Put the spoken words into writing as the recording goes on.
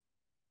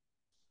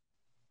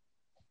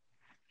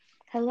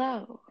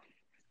Hello.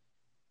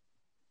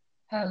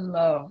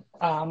 Hello.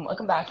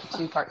 Welcome back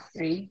to part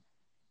three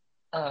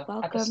of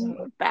episode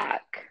Welcome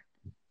back.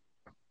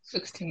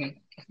 16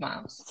 of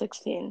Miles.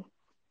 16.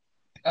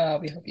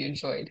 We hope you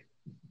enjoyed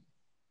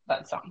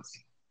that songs.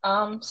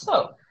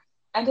 So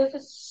end of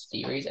this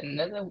series and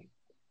another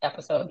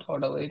episode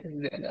totally. This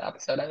is the end of the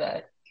episode of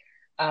that.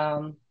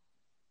 Um,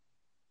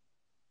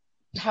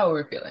 how are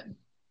we feeling?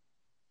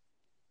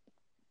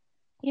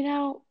 You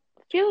know,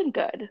 feeling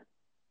good,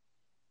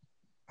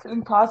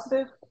 Feeling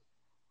positive?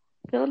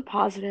 feeling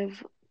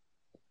positive.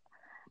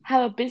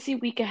 Have a busy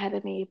week ahead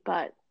of me,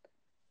 but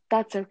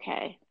that's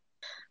okay.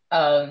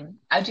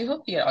 I do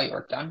hope you get all your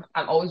work done.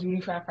 I'm always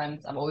rooting for our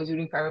friends. I'm always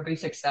rooting for everybody's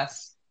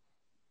success.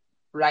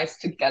 Rise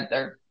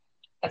together,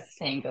 as the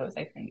saying goes,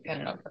 I think. I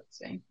don't know if that's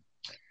the saying.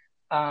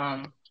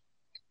 Um,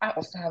 I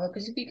also have a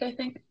busy week, I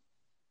think.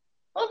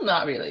 Well,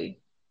 not really,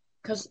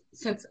 because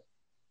since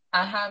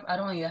I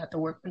don't even have to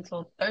work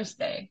until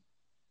Thursday.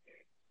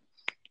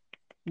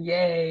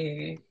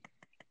 Yay.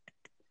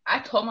 I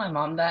told my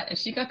mom that and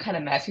she got kind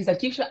of mad. She's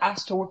like, you should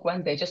ask to work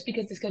Wednesday. Just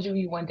because they schedule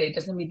you one day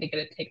doesn't mean they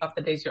get to take off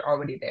the days you're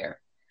already there.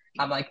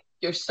 I'm like,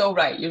 you're so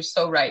right. You're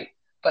so right.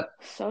 But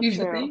So here's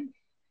the true. thing.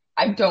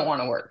 I don't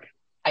want to work.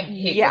 I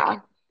hate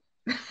working.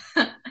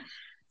 Yeah.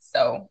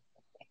 So,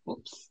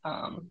 oops.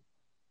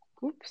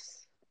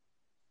 Oops.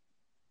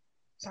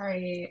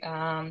 Sorry.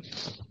 I'm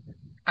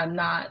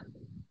not,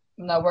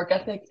 my work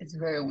ethic is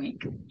very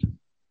weak.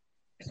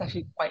 It's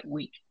actually quite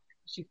weak.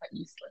 Actually quite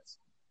useless.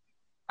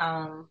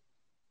 Um,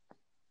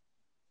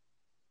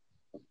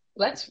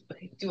 let's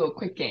do a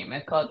quick game.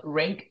 It's called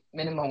Rank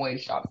Minimum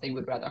Wage Jobs That You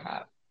Would Rather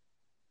Have.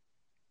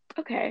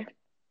 Okay.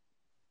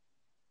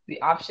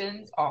 The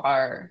options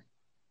are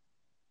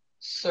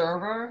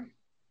server,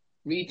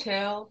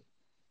 retail,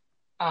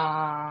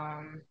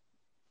 um,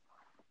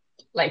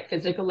 like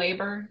physical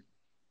labor,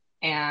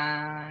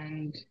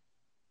 and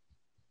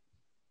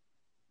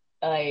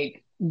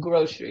like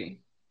grocery.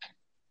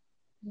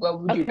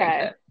 What would you rank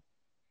Okay. it?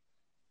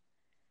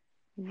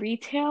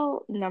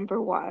 Retail number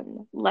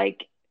one.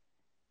 Like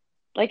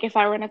if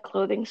I were in a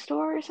clothing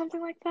store or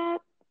something like that,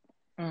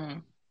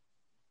 Mm,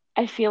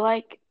 I feel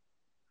like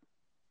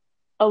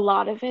a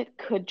lot of it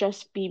could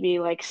just be me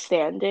like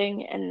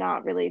standing and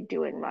not really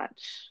doing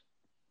much.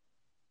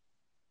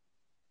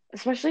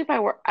 Especially if I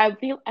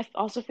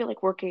also feel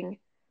like working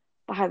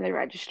behind the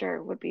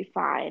register would be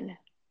fine.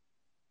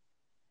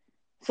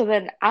 So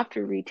then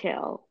after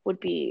retail would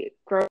be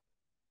grocery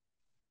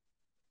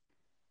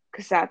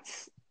because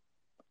that's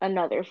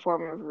another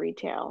form of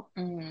retail.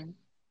 mm.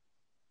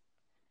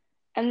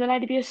 And then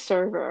I'd be a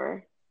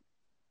server.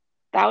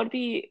 That would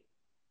be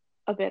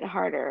a bit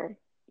harder.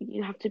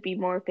 You have to be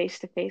more face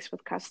to face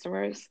with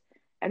customers,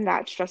 and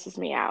that stresses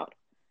me out.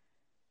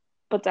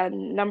 But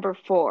then number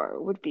four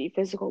would be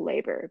physical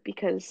labor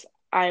because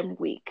I'm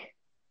weak.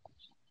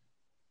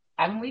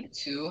 I'm week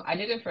two. I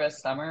did it for a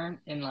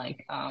summer in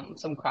like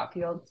some crop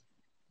fields.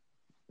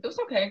 It was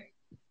okay.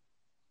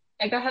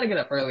 Like I had to get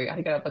up early. I had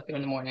to get up at 3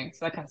 in the morning,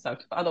 so that kind of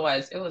sucked. But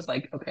otherwise, it was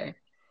like okay.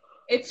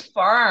 It's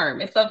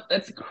farm.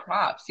 It's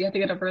crops. You have to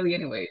get up early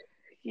anyway.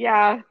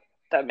 Yeah,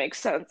 that makes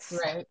sense.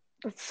 Right.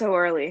 That's so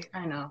early.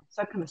 I know.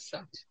 So that kind of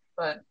sucked.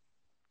 But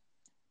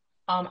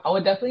I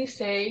would definitely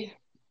say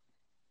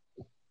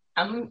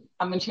I'm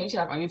gonna change it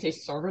up. I'm gonna say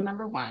server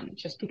number one,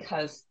 just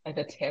because like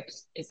the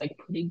tips is like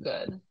pretty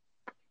good.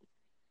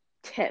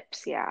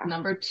 Tips, yeah.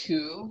 Number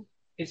two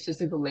is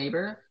physical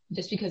labor,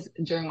 just because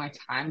during my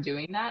time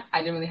doing that, I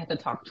didn't really have to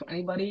talk to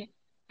anybody.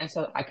 And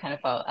so I kind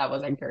of felt that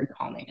was like very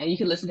calming. And you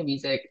could listen to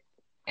music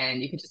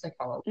and you could just like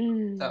follow.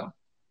 Mm. So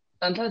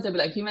sometimes they'll be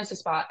like, you missed a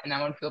spot and I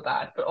won't feel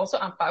bad. But also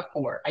I'm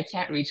 5'4". I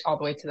can't reach all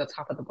the way to the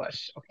top of the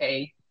bush.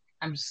 Okay.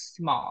 I'm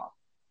small.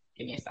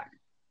 Give me a sec.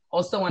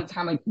 Also, one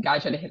time a guy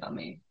tried to hit on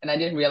me and I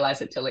didn't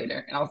realize it till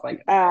later. And I was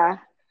like, Uh,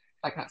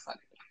 that kind of sucked.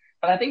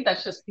 But I think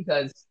that's just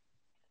because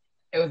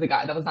it was a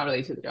guy that was not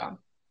related to the job.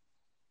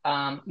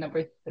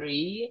 Number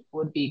three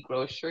would be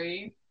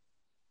grocery.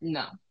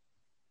 No.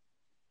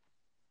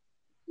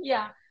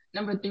 Yeah.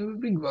 Number three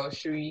would be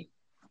grocery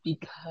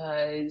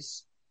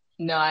because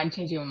no, I'm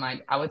changing my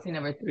mind. I would say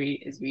number three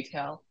is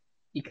retail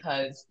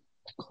because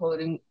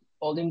clothing,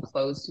 folding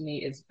clothes to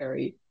me is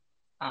very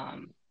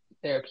um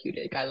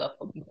therapeutic. I love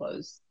folding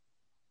clothes.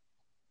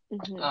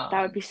 that would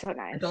Um, be so I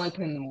don't like nice.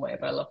 putting them away,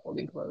 but I love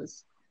folding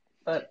clothes.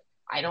 But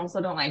I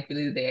also don't like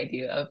really the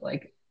idea of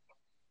like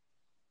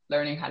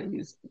learning how to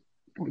use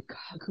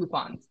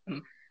coupons. I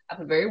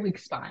have a very weak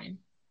spine.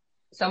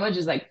 Someone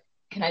just like,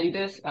 can I do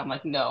this? And I'm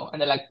like, no.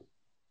 And they're like,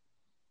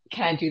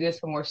 can I do this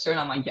for more certain?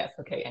 I'm like, yes,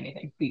 okay,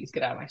 anything. Please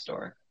get out of my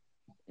store.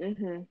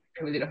 hmm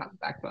I really don't have a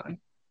backbone.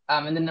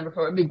 And then number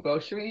four would be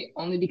grocery,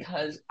 only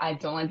because I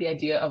don't like the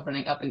idea of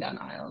running up and down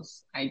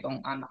aisles. I'm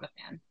not a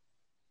fan.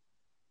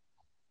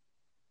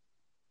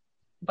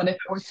 But if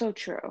I were So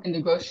true. in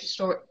the grocery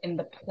store, in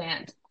the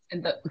plant,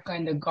 in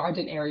the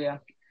garden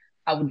area,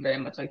 I would very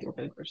much like to work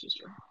at the grocery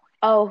store.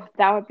 Oh,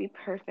 that would be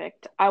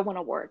perfect. I want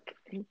to work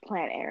in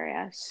plant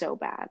area so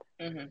bad.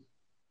 Hmm.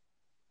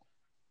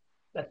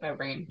 That's my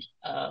range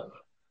of.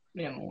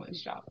 minimum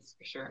wage jobs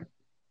for sure.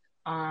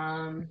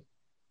 Um,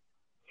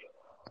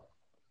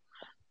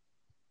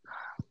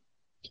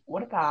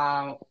 what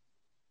about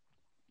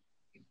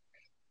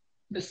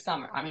the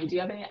summer? I mean, do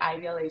you have any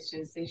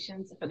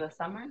idealizations for the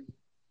summer?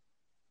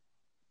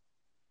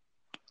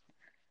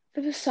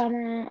 For the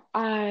summer,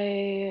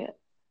 I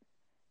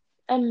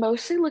am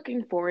mostly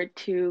looking forward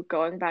to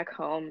going back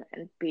home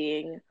and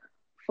being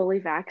fully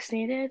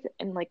vaccinated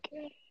and like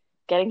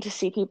getting to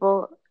see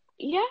people.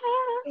 Yeah,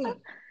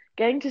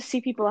 getting to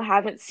see people I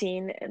haven't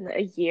seen in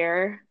a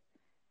year.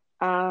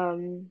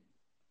 Um,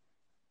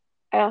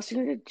 I also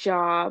need a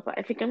job.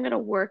 I think I'm gonna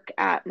work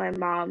at my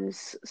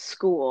mom's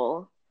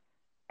school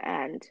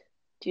and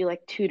do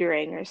like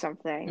tutoring or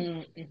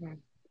something.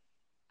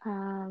 Mm-hmm.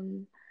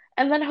 Um,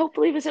 and then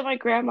hopefully visit my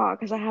grandma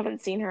because I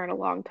haven't seen her in a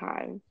long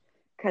time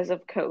because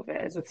of Because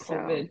COVID. of So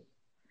COVID.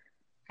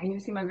 I need to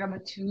see my grandma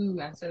too.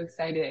 I'm so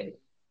excited.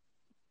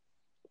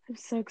 I'm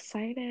so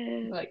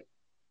excited. Like,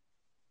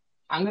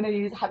 I'm gonna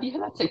use, have you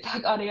heard that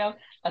TikTok audio?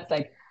 That's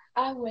like,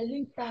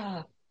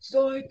 Abuelita,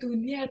 soy tu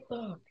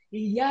nieto,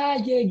 y ya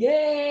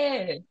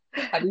llegué.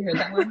 Have you heard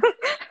that one?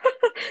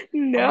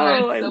 Oh my God,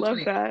 No, it's I so love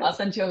funny. that. I'll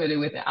send you a video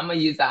with it. I'm gonna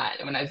use that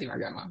when I see my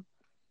grandma.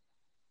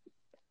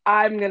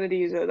 I'm gonna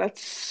use it.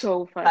 That's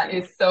so That funny.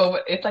 is so,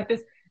 like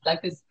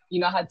this, you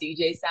know how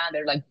DJs sound?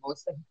 They're like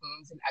most like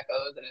booms and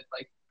echoes, and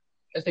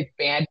it's like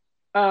band.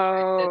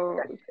 Oh,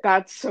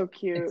 that's so It's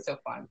cute. so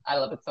fun. I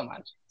love it so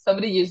much.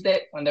 Somebody used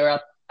it when they were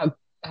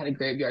at a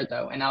graveyard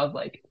though, and I was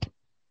like,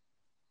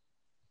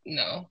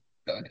 no,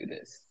 don't do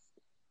this.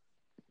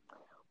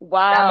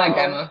 Not my Wow.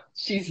 grandma.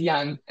 She's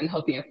young and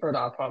healthy and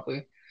fertile,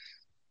 probably.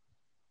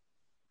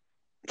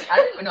 I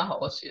don't even know how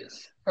old she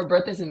is. Her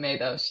birthday's in May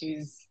though.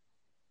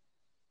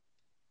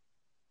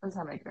 What's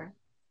that make her?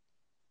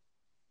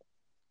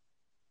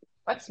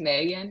 What's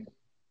May again?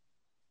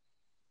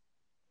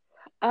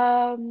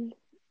 Um,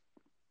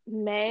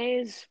 May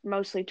is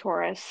mostly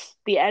Taurus.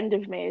 The end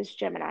of May is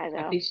Gemini, I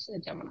though. think she's a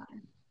Gemini.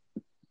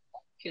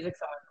 She's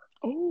excited.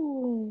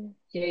 Oh,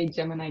 Yay,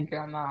 Gemini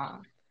grandma.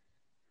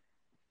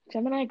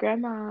 Gemini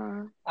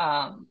grandma.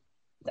 Um,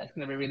 that's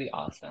gonna be really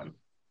awesome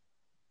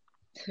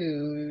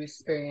to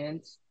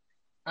experience.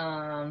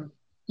 Um,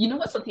 you know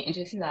what's something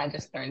interesting that I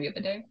just learned the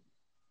other day?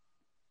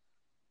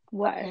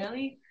 What?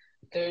 Apparently,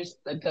 there's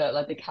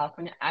the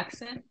California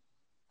accent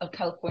of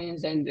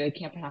Californians and they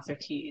can't pronounce their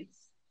T's.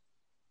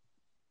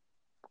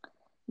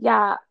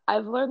 Yeah,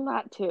 I've learned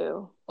that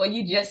too. Well,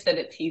 you just said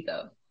a T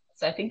though,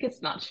 so I think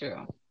it's not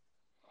true.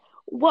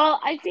 Well,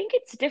 I think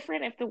it's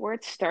different if the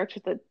word starts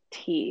with a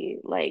T.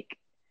 Like,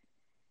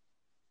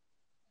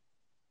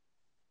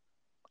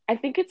 I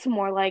think it's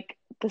more like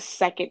the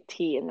second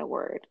T in the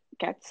word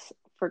gets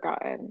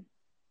forgotten.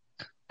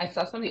 I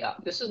saw something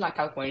up. This was not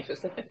California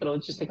specific, but it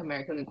was just like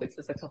American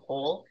linguistics as a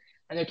whole.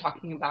 And they're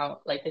talking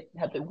about like they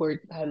have the word,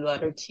 how the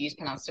letter T is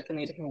pronounced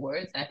differently in different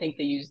words. And I think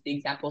they use the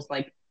examples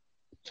like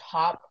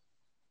top,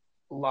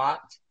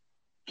 lot,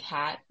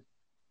 cat,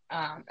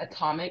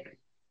 atomic,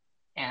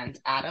 and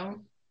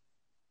atom.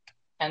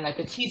 And like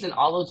the T's in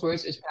all those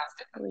words is pronounced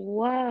differently,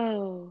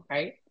 Whoa.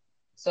 right?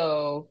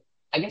 So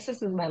I guess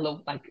this is my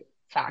little like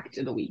fact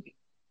of the week.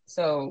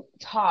 So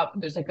top,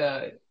 there's like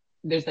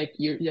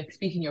you're like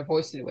speaking your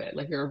voice into it,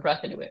 like your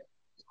breath into it.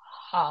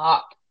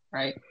 Top,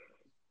 right?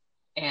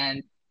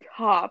 And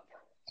Top.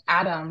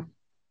 atom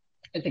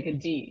is like a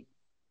D.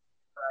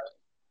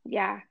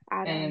 Yeah,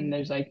 And Adam.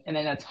 there's like, and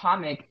then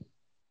atomic,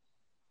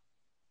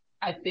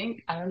 I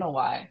think, I don't know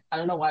why. I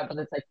don't know why, but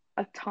it's like,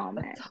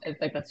 Atomic.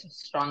 it's like a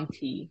strong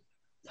T.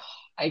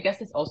 I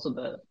guess it's also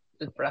the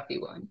breathy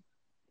one.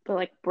 The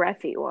like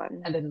breathy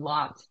one. And then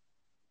lot,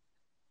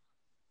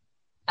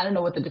 I don't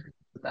know what the difference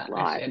is with that.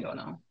 Lot. Actually, I don't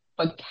know.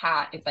 But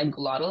cat, it's like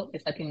glottal.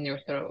 It's like in your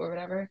throat or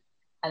whatever.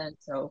 And then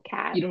so you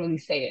Cat. don't really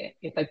say it.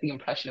 It's like the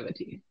impression of a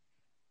T.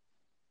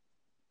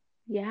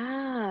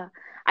 Yeah.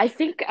 I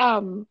think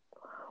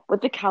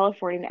with the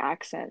Californian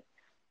accent,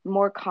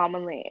 more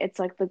commonly it's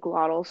like the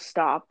glottal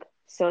stop.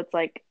 So it's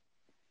like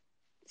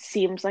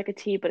seems like a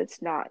T, but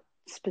it's not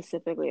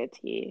specifically a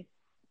T.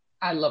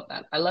 I love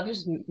that. I love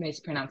just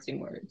mispronouncing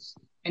words.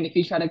 And if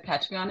you try to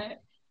catch me on it,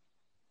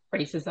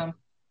 racism,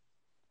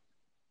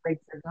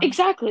 racism,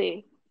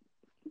 Exactly.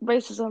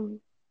 Racism,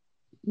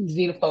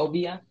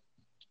 xenophobia.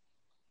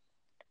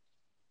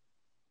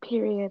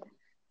 period.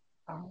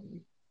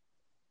 Um,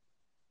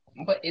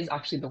 what is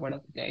actually the word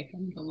of the day?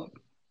 Let me go look.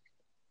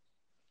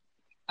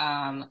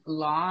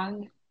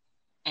 Longanimity.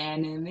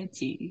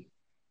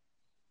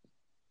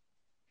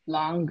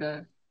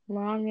 Longa,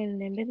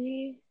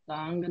 Longanimity.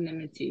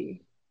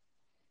 longanimity.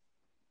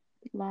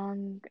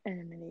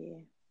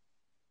 Longanimity.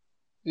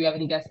 Do you have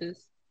any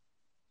guesses?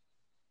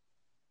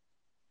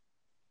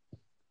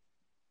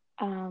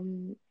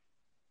 Um,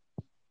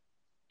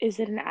 is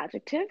it an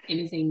adjective? It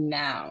is a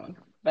noun,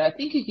 but I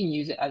think you can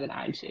use it as an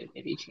adjective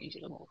if you change it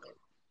a little bit.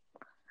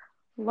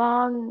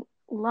 Long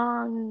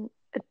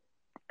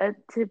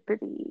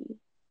activity.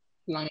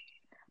 Long,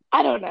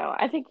 I don't know.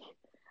 I think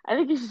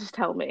you should just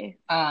tell me.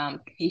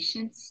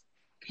 patience,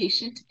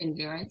 patient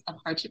endurance of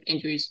hardship,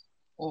 injuries,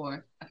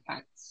 or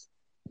offense.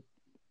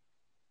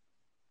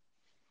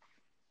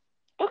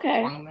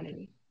 Okay.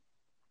 Longanimity.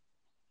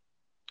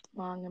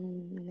 I think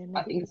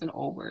Longanimity. it's an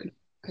old word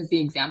because the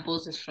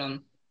examples is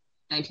from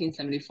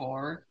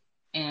 1974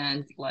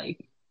 and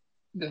like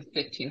the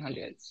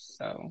 1500s.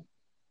 So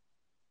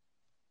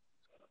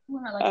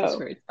well, I like this Oh,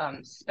 word.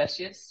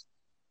 Specious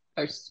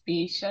or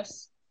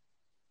specious.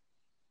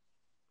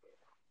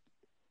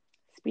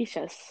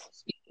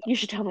 specious. You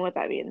should tell me what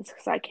that means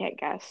because I can't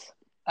guess.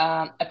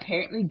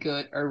 Apparently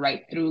good or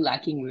right through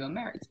lacking real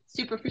merit.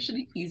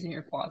 Superficially pleasing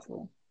or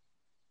plausible.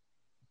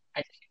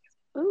 I,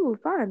 Ooh,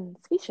 fun.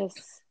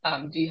 Specious.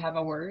 do you have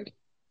a word?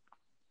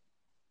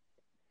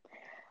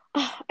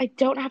 Ah, I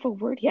don't have a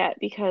word yet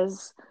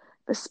because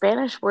the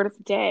Spanish word of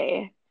the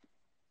day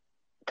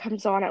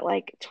comes on at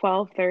like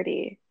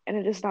 12:30 and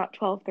it is not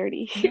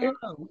 12:30 here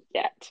No.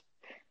 yet.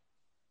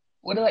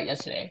 What about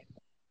yesterday?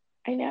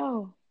 I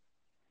know.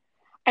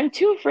 I'm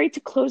too afraid to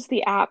close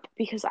the app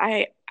because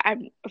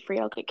I'm afraid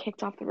I'll get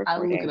kicked off the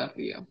I'll look it recording. up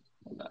for you.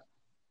 Hold up.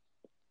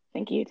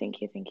 Thank you,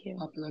 thank you, thank you.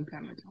 Popular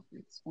grammar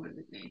topics. Word of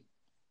the day.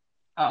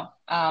 Oh,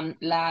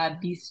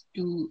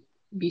 bisuteria.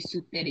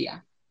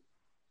 Right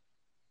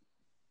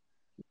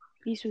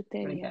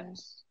Bisuteria. there.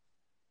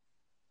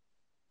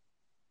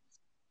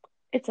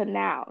 It's a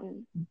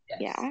noun. Yes,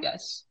 Yeah.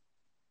 yes.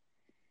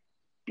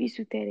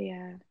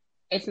 Bisuteria.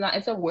 It's not.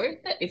 It's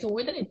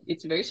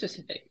very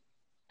specific.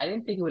 I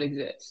didn't think it would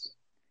exist.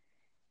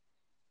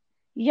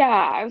 Yeah,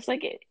 I was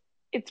like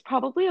it's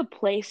probably a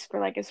place for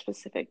like a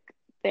specific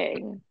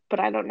thing, but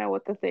I don't know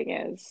what the thing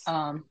is.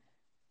 Um,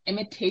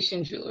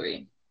 imitation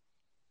jewelry,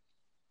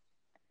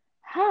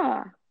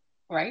 Huh.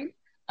 right?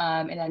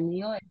 And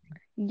anillo.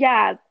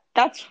 Yeah,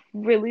 that's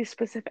really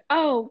specific.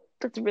 Oh,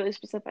 that's really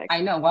specific.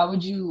 I know. Why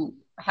would you?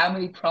 How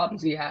many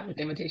problems do you have with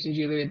imitation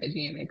jewelry that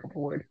you didn't make up a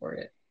word for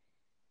it?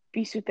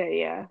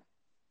 Bisuteria.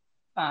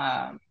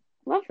 Um,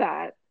 Love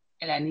that.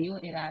 el anillo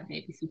era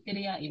de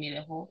bisutería y me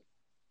dejó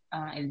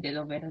el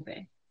dedo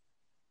verde.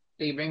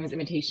 The ring was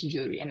imitation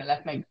jewelry, and it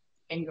left my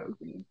finger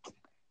green.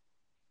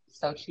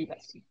 So true,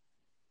 bestie.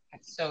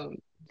 That's so.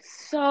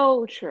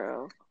 So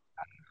true.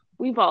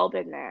 We've all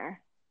been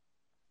there.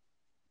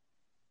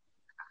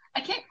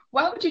 I can't.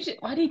 Why would you?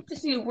 Why do you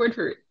just need a word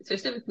for it?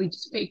 Specifically,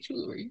 just fake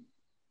jewelry.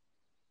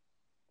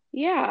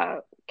 Yeah.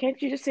 Can't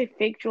you just say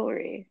fake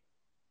jewelry?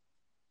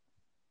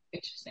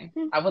 Interesting.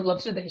 Hmm. I would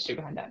love to know the history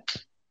behind that.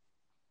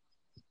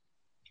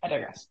 I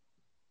digress.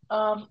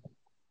 Um.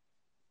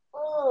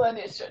 Oh, I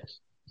need to stretch.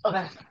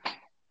 Okay.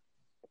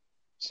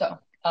 So,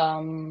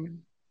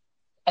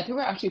 I think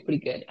we're actually pretty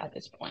good at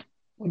this point.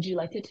 Would you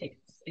like to take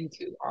us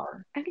into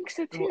our I think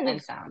so little too.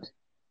 end sound?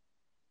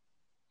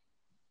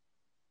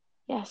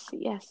 Yes,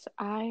 yes,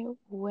 I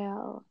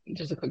will.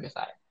 Just a quick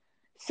aside.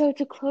 So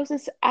to close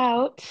us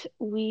out,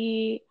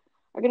 we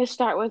are going to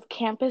start with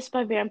Campus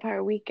by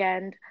Vampire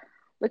Weekend,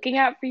 Looking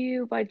Out for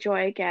You by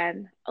Joy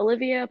Again,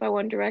 Olivia by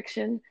One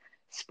Direction,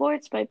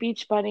 Sports by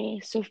Beach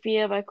Bunny,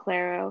 Sophia by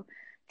Clairo,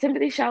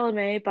 Timothy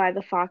Chalamet by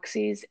The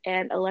Foxies,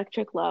 and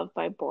Electric Love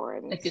by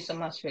Thank you so Borns.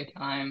 much for your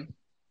time.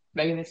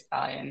 Megan Thee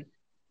Stallion.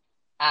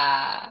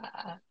 Ah,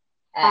 ah.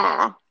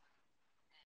 Ah.